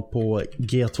 kollar man på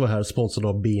G2 här, sponsrad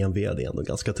av BMW, det är ändå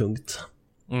ganska tungt.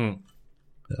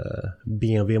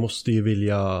 BMW måste ju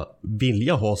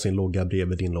vilja ha sin logga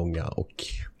bredvid din långa, och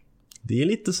det är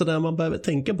lite sådär man behöver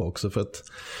tänka på också, för att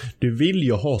du vill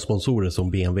ju ha sponsorer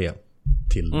som BMW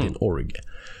till din org.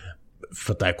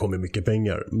 För att där kommer mycket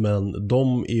pengar. Men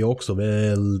de är också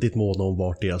väldigt måna om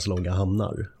vart deras logga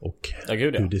hamnar. Och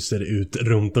hur det ser ut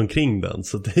runt omkring den.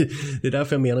 Så det är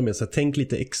därför jag menar med så här, tänk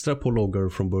lite extra på loggor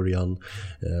från början.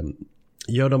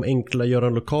 Gör dem enkla, gör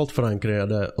dem lokalt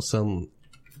förankrade. Och sen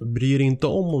bryr inte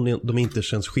om de inte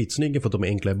känns skitsnygga för att de är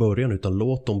enkla i början. Utan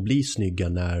låt dem bli snygga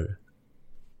när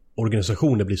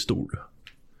organisationen blir stor.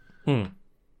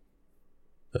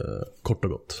 Kort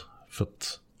och gott. För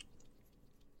att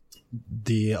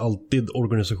det är alltid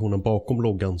organisationen bakom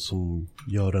loggan som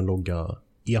gör en logga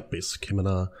episk. Jag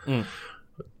menar,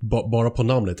 bara på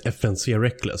namnet FNC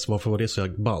Reckless, varför var det så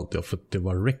ballt? Ja, för att det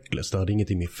var Reckless, det hade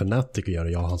ingenting med Fnatic att göra.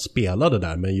 Ja, han spelade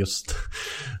där, men just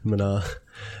jag menar,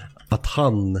 att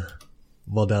han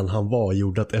var den han var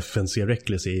gjorde att FNC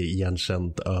Reckless är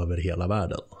igenkänt över hela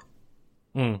världen.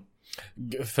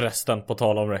 Förresten, på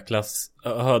tal om Reckless,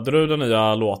 hörde du den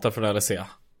nya låten från LEC?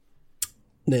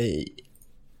 Nej.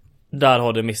 Där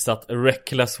har du missat.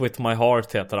 Reckless with my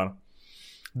heart heter den.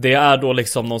 Det är då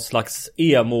liksom någon slags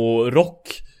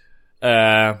emo-rock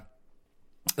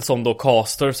som då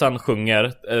Castersen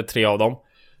sjunger, 3 av dem.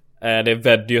 Det är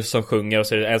Vedius som sjunger, och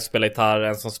så är det en som spelar gitarr,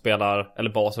 en som spelar, eller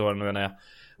bas eller vad det nu är,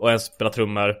 och en som spelar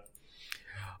trummor.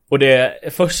 Och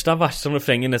det första versen och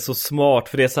refrängen är så smart,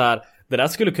 för det är så här, det där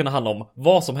skulle kunna handla om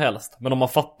vad som helst, men om man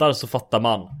fattar så fattar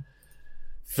man.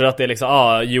 För att det är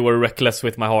liksom, you were reckless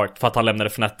with my heart. För att han lämnade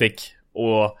Fnatic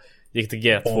och gick till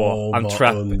G2.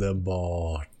 Untrapped.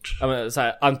 Underbart. Ja, men, så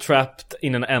här, untrapped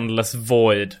in an endless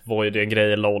void. Void är en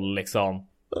grej i LOL liksom.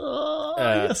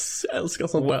 Yes, jag älskar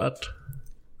sånt där.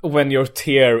 When your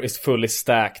tier is fully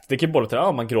stacked. Det kan ju både till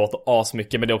man gråter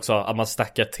asmycket, men det är också att man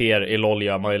stackar tier i LOL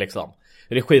gör man ju liksom.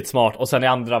 Det är skitsmart. Och sen i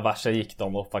andra versen gick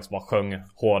de och faktiskt bara sjöng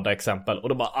hårda exempel. Och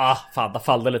då bara, fan, det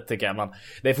fallde lite tycker jag. Men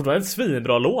det är fortfarande en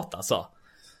svinbra låt alltså.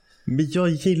 Men jag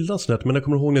gillar sånt, men jag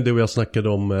kommer ihåg när du och jag snackade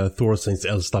om Thorsteins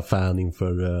äldsta fan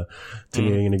inför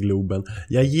turneringen i Globen.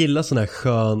 Jag gillar sån här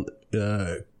skön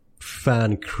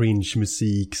fan-cringe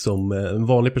musik som en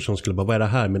vanlig person skulle bara, vad är det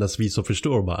här? Medan vi så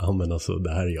förstår bara, men alltså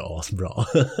det här är ju asbra.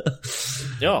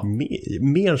 Ja.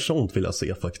 Mer sånt vill jag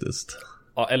se faktiskt.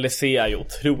 Ja, LEC är ju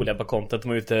otroliga på content. De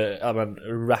har ju ute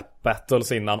rap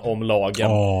battles innan om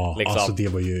lagen. Liksom. Alltså det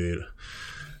var ju...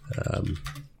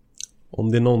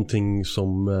 om det är någonting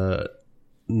som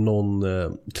någon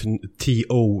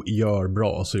TO gör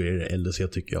bra så är det LEC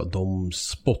tycker jag. De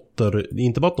spottar,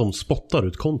 inte bara att de spottar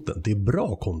ut content, det är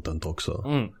bra content också.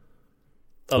 Ja,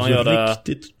 alltså de gör det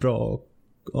riktigt bra.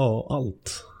 Ja,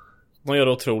 allt. De gör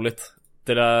det otroligt.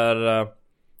 Det där,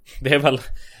 det är väl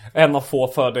en av få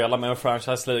fördelar med en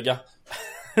franchise-liga.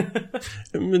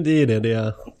 Men det är det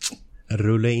är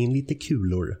rulla in lite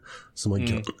kulor som man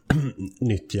kan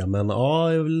nyttja. Men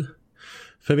ja, jag vill...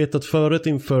 För jag vet att förut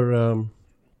inför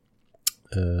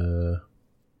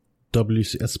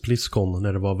WCS BlizzCon,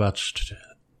 när det var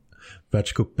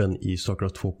världscupen i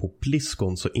StarCraft 2 på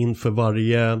BlizzCon, så inför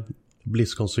varje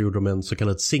BlizzCon så gjorde de en så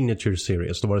kallad signature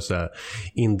series. Då var det så här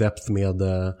in-depth med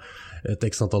ett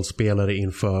x antal spelare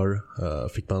inför.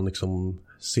 Fick man liksom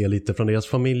se lite från deras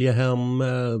familjehem,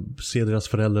 se deras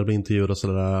föräldrar bli intervjuade och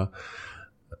sådär.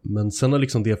 Men sen har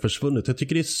liksom det försvunnit. Jag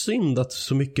tycker det är synd att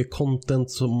så mycket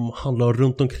content som handlar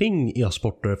runt omkring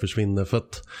e-sporter försvinner. För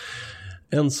att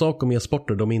en sak om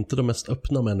e-sporter, de är inte de mest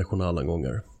öppna människorna alla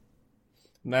gånger.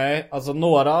 Nej, alltså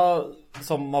några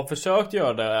som har försökt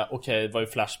göra det okej, var ju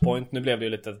Flashpoint. Nu blev det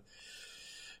ju lite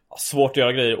svårt att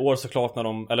göra grejer i år såklart när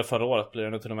de, eller förra året blir det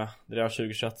nu till och med. Det är redan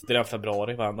 2021, det är redan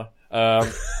februari, vad händer?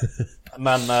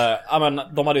 Men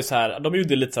de hade ju så här, de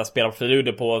gjorde lite så här spelarfri, de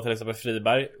gjorde på till exempel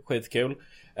Friberg, skitkul.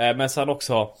 Men sen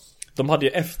också, de hade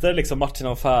ju efter liksom matcherna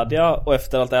var färdiga och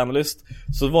efter allt analyst,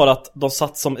 så var det att de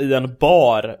satt som i en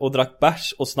bar och drack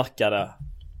bärs och snackade.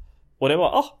 Och det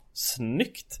var,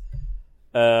 snyggt.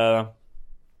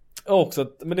 Också,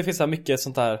 men det finns så här mycket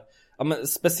sånt här, men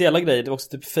speciella grejer. Det var också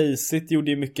typ Faceit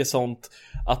gjorde ju mycket sånt.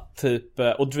 Att typ,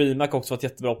 och DreamHack också varit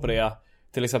jättebra på det.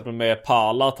 Till exempel med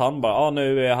Pala, att han bara,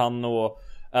 nu är han och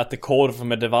äter korv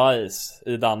med Device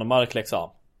i Danmark liksom.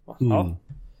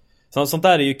 Sånt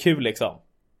där är ju kul liksom.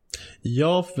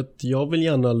 Ja, för att jag vill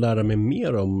gärna lära mig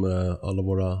mer om alla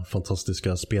våra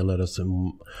fantastiska spelare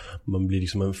som man blir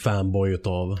liksom en fanboy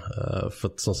utav. För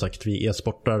att som sagt, vi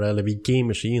e-sportare eller vi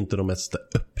gamers är ju inte de mest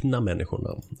öppna människorna.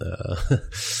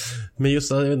 Men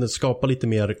just att skapa lite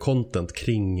mer content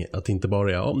kring att inte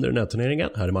bara om det är den här turneringen,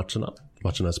 här är matcherna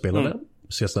är spelade,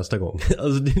 ses nästa gång.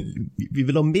 Alltså, vi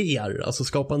vill ha mer, alltså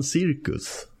skapa en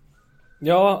cirkus.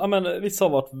 Ja, men vissa har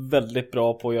varit väldigt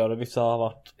bra på att göra det, vissa har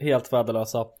varit helt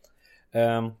värdelösa.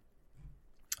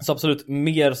 Så absolut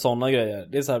mer sådana grejer.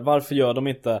 Det är så här, varför gör de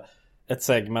inte ett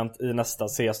segment i nästa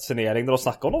CS-turnering där de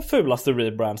snackar om de fulaste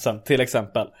rebrandsen till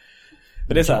exempel?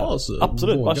 Men det är så här,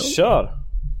 absolut, bara kör.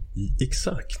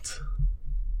 Exakt.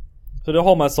 Så det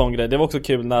har man en sån grej. Det var också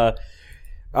kul när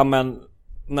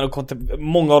när de kom till,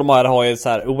 många av de här har ju så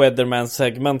här weatherman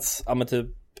segments, typ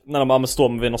när de står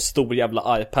med någon stor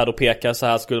jävla iPad och pekar så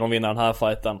här skulle de vinna den här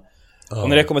fighten. Och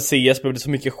när det kommer CS blev det så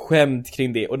mycket skämt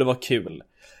kring det och det var kul.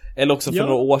 Eller också för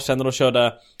några år sedan när de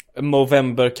körde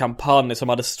Movember-kampanj som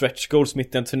hade stretch goals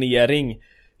mitt i en turnering.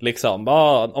 Liksom,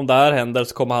 om det här händer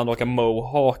så kommer han åka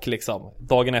Mohawk liksom.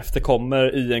 Dagen efter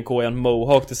kommer INK en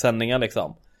Mohawk till sändningen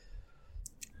liksom.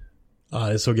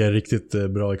 Det såg jag riktigt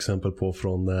bra exempel på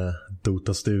från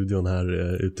Dota-studion här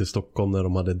ute i Stockholm när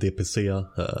de hade DPC.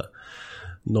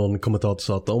 Någon kommentator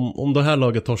sa att om det här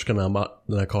laget torskar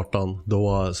den här kartan,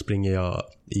 då springer jag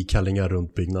i kallingar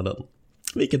runt byggnaden.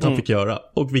 Vilket han fick göra.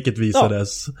 Och vilket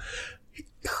visades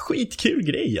skitkul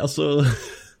grej. Alltså,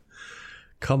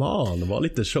 come on, var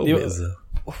lite showbiz.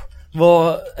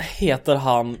 Vad heter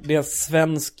han? Det är en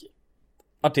svensk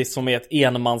artist som är ett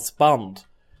enmansband.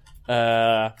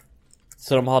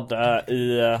 Så de hade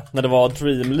när det var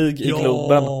Dream League i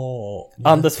Globen.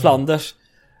 Anders Flanders.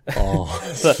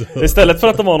 Så istället för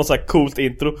att de har något så här coolt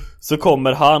intro så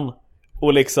kommer han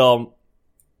och liksom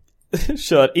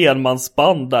kör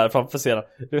enmansband där framför scenen.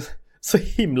 Det är så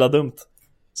himla dumt.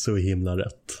 Så himla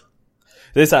rätt.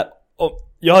 Det är så här,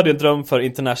 jag hade en dröm för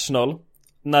International.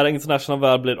 När International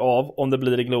väl blir av, om det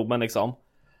blir i Globen liksom,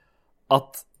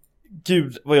 att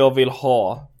gud vad jag vill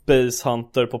ha Base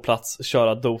Hunter på plats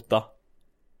köra Dota.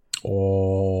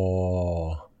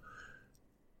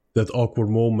 Det är ett awkward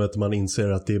moment. Man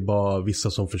inser att det är bara vissa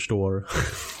som förstår.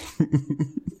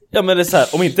 Ja, men det är så här,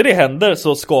 om inte det händer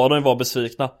så ska de vara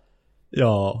besvikna.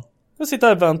 Ja. Jag sitter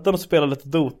här i väntan och spelar lite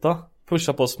Dota.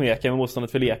 Pusha på och smeka med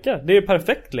motståndet för lekar. Det är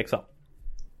perfekt liksom.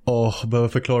 Behöver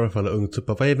förklara för alla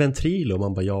ungtuppa. Vad är Ventrilo?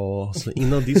 Man bara, så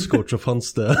innan Discord så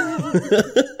fanns det.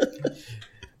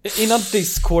 Innan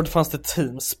Discord fanns det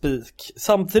Teamspeak.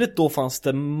 Samtidigt då fanns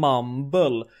det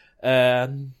Mumble.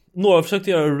 Några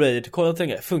försökte göra raid. Kolla till en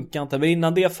grej, funkar inte. Men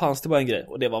innan det fanns det bara en grej.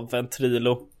 Och det var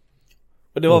Ventrilo.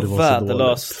 Och det var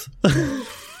värdelöst.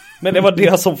 Men det var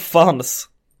det som fanns.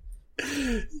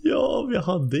 Ja, vi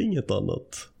hade inget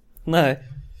annat. Nej.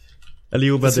 Eller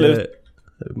jo,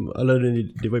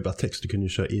 det var ju bara text. Du kunde ju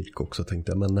köra IRK också,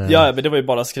 tänkte jag. Men, ja, men det var ju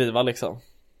bara att skriva liksom.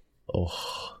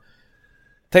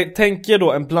 Tänk er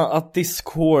då att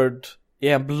Discord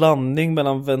är en blandning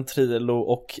mellan Ventrilo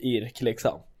och IRK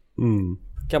liksom.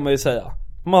 Kan man ju säga.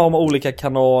 Man har olika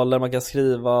kanaler, man kan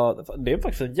skriva. Det är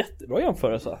faktiskt en jättebra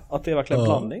jämförelse. Att det är verkligen en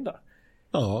blandning där.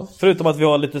 Ja. Förutom att vi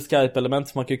har lite Skype-element,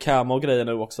 så man kan ju camma och grejer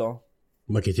nu också.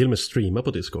 Man kan ju till och med streama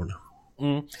på Discord.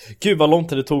 Gud vad långt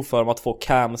det tog för dem att få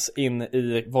cams in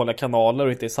i vanliga kanaler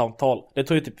och inte i samtal. Det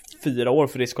tog ju typ 4 år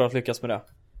för Discord att lyckas med det.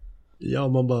 Ja,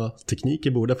 man bara,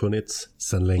 tekniken borde ha funnits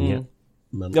sen länge.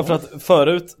 Men, för att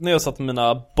förut när jag satt med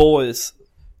mina boys,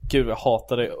 gud jag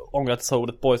hatar det, ångrar att jag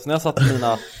ordet boys, när jag satt med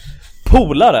mina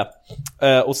polare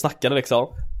och snackade liksom,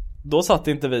 då satt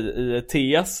inte vi i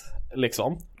TS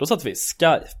liksom, då satt vi i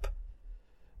Skype.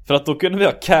 För att då kunde vi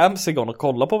ha cams igång och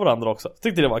kolla på varandra också.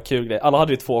 Tyckte det var en kul grej. Alla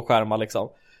hade ju 2 skärmar liksom.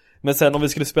 Men sen om vi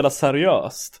skulle spela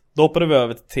seriöst, då hoppade vi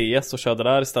över till TS och körde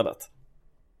där istället.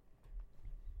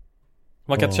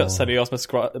 Man kan inte köra seriöst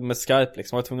med Skype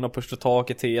liksom. Man var tvungen att push to talk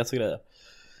i TS och grejer.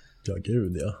 Ja,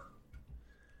 gud ja.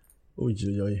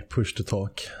 Oj, push to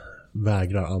talk.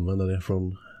 Vägrar använda det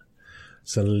från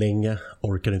sen länge.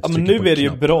 Orkar inte trycka men nu på är det ju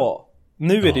knapp. bra.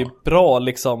 Nu är det ju bra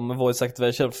liksom voice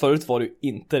activation. Förut var det ju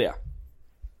inte det.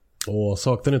 Och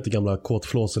saknar inte gamla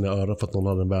kåtflåsen i örat för att någon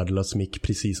hade en värdelös mick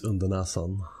precis under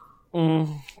näsan.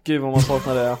 Gud vad man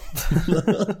saknar det.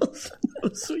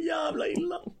 Så jävla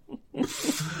illa.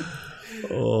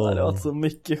 Det var så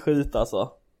mycket skit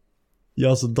alltså. Ja,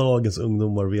 alltså dagens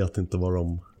ungdomar vet inte vad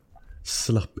de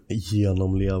slapp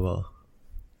genomleva.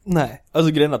 Nej,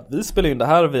 alltså grejen är att vi spelar in det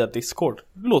här via Discord.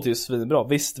 Det låter ju svinbra.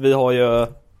 Visst, vi har ju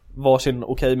varsin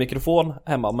okej mikrofon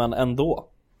hemma, men ändå.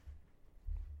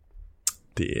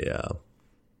 Det är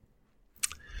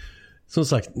som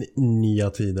sagt nya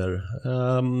tider.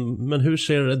 Men hur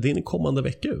ser din kommande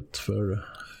vecka ut för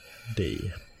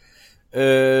dig?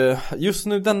 Just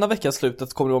nu denna vecka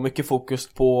slutet kommer det vara mycket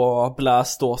fokus på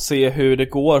Blast då. Se hur det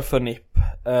går för NIP.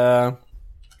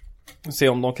 Se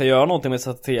om de kan göra någonting med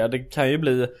SAT. Det kan ju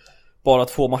bli bara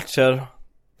 2 matcher.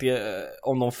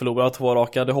 Om de förlorar 2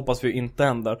 raka. Det hoppas vi inte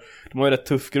händer. De har ju rätt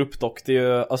tuff grupp dock. Det är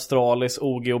ju Astralis,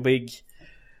 OG och Big.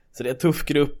 Så det är en tuff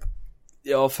grupp.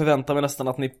 Jag förväntar mig nästan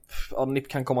att NIP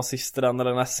kan komma sist i den,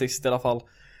 eller näst sist i alla fall.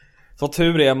 Så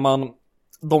tur är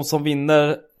de som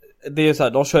vinner, det är så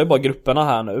här, de kör ju bara grupperna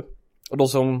här nu. Och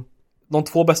de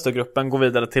 2 bästa gruppen går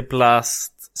vidare till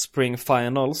Blast Spring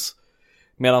Finals.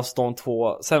 Medan de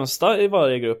 2 sämsta i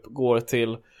varje grupp går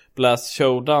till Blast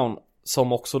Showdown,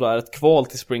 som också då är ett kval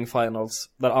till Spring Finals,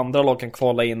 där andra lag kan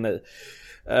kvala in i.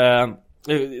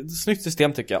 Snyggt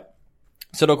system tycker jag.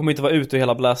 Så de kommer inte vara ute i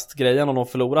hela Blast-grejen om de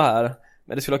förlorar här.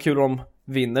 Men det skulle vara kul om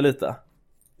de vinner lite.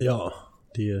 Ja,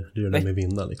 det är det med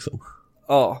vinna liksom.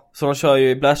 Ja, så de kör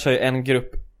ju, Blast kör ju en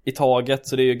grupp i taget.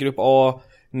 Så det är ju grupp A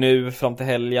nu fram till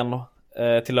helgen,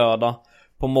 till lördag.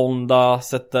 På måndag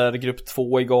sätter grupp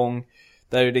 2 igång.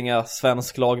 Där är det inga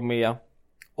svensk lag med.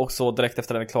 Och så direkt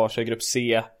efter den är klar så är grupp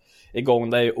C igång.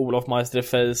 Där är ju Olof Meister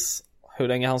Face. Hur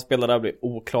länge han spelar där blir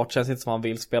oklart. Känns inte som han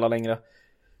vill spela längre.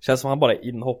 Känns som han bara är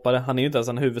inhoppare. Han är ju inte ens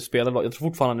en huvudspelare. Jag tror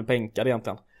fortfarande han är bänkad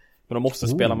egentligen. Men de måste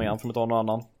spela med han för att ta någon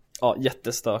annan. Ja,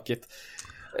 jättestökigt.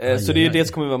 Så det är ju det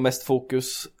som kommer vara mest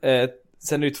fokus.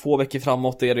 Sen är det 2 veckor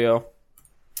framåt. Det är det ju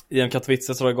i en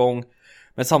Katowice så igång.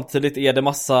 Men samtidigt är det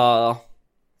massa...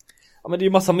 Ja, men det är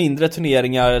ju massa mindre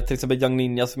turneringar. Till exempel Young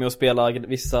Ninja som är och spelar.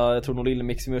 Vissa, jag tror nog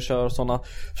Lillemix som är och kör och sådana.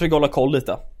 Försöker hålla koll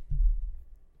lite.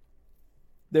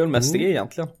 Det är väl mest det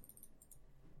egentligen.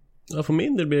 Ja, för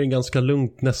min del blir det ganska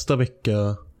lugnt nästa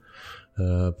vecka.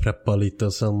 Preppa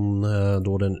lite. Sen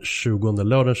då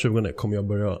lördag den 20 kommer jag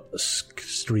börja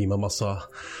streama massa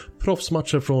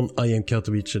proffsmatcher från IM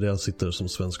Katowice där jag sitter som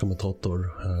svensk kommentator.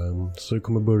 Så det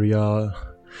kommer börja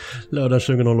lördag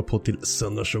 20 håller på till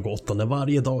söndag 28. När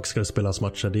varje dag ska det spelas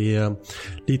matcher. Det är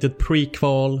lite ett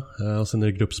pre-kval, och sen är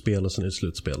det gruppspel och sen är det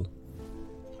slutspel.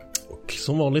 Och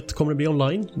som vanligt kommer det bli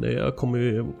online. Det kommer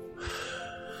ju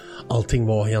allting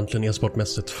var egentligen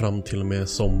e-sportmässigt fram till och med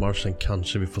sommar. Sen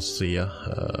kanske vi får se.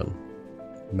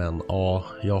 Men ja,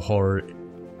 jag har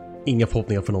inga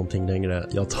förhoppningar för någonting längre.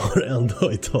 Jag tar en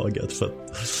dag i taget för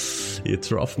att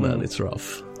it's rough man, it's rough.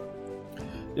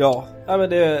 Ja, men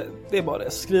det är bara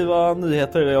det. Skriva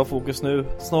nyheter är det jag har fokus nu.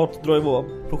 Snart drar ju våra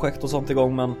projekt och sånt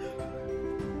igång, men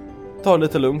ta det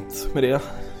lite lugnt med det.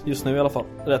 Just nu i alla fall.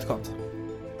 Rätt skönt.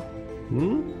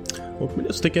 Och med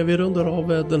det sticker vi rundar av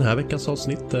den här veckans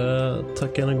avsnitt.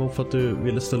 Tack en gång för att du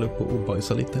ville ställa upp och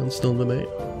bajsa lite en stund med mig.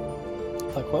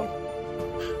 Tack själv.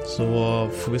 Så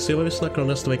får vi se vad vi snackar om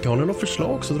nästa vecka. Har ni några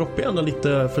förslag så droppa gärna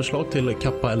lite förslag till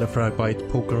Kappa eller Fragbite.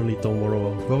 Pokar dem lite om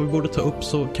vad vi borde ta upp,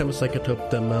 så kan vi säkert ta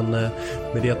upp det. Men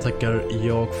med det tackar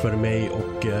jag för mig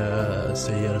och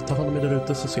säger ta hand om er där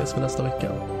ute, så ses vi nästa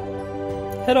vecka.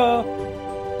 Hej då!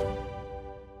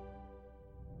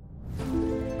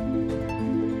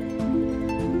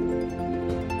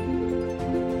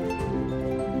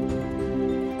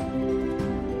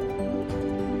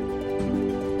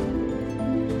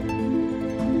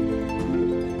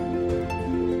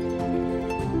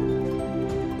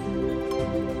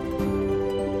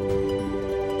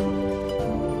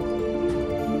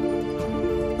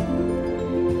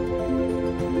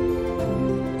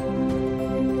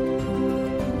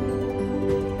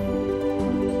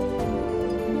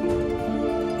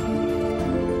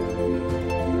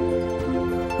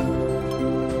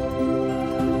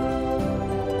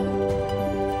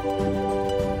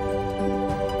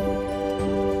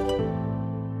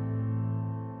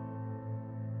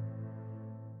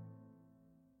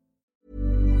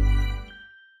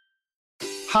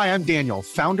 Hi, I'm Daniel,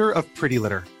 founder of Pretty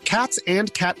Litter. Cats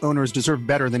and cat owners deserve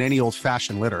better than any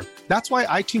old-fashioned litter. That's why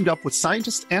I teamed up with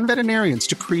scientists and veterinarians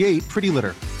to create Pretty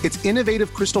Litter. Its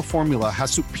innovative crystal formula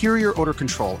has superior odor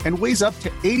control and weighs up to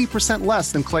 80%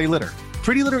 less than clay litter.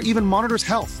 Pretty Litter even monitors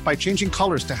health by changing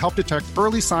colors to help detect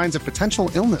early signs of potential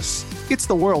illness. It's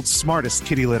the world's smartest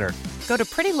kitty litter. Go to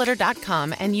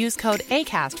prettylitter.com and use code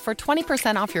ACAST for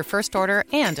 20% off your first order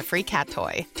and a free cat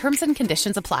toy. Terms and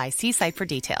conditions apply. See site for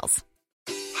details.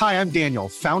 Hi, I'm Daniel,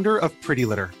 founder of Pretty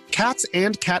Litter. Cats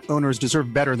and cat owners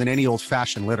deserve better than any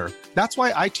old-fashioned litter. That's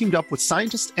why I teamed up with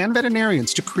scientists and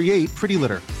veterinarians to create Pretty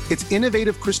Litter. Its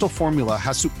innovative crystal formula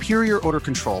has superior odor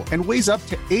control and weighs up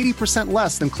to 80%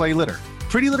 less than clay litter.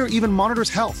 Pretty Litter even monitors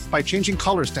health by changing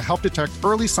colors to help detect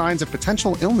early signs of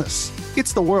potential illness.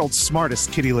 It's the world's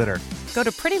smartest kitty litter. Go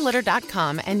to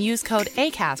prettylitter.com and use code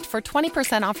ACAST for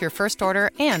 20% off your first order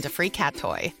and a free cat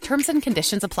toy. Terms and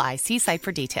conditions apply. See site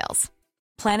for details.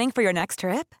 Planning for your next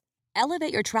trip?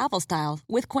 Elevate your travel style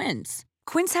with Quince.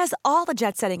 Quince has all the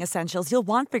jet-setting essentials you'll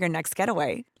want for your next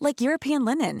getaway, like European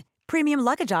linen, premium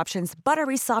luggage options,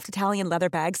 buttery soft Italian leather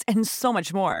bags, and so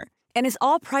much more. And is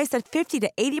all priced at 50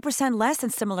 to 80% less than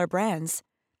similar brands.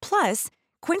 Plus,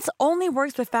 Quince only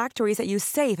works with factories that use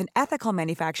safe and ethical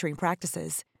manufacturing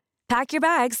practices. Pack your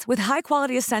bags with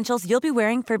high-quality essentials you'll be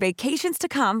wearing for vacations to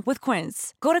come with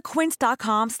Quince. Go to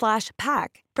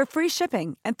quince.com/pack for free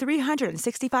shipping and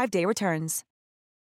 365-day returns.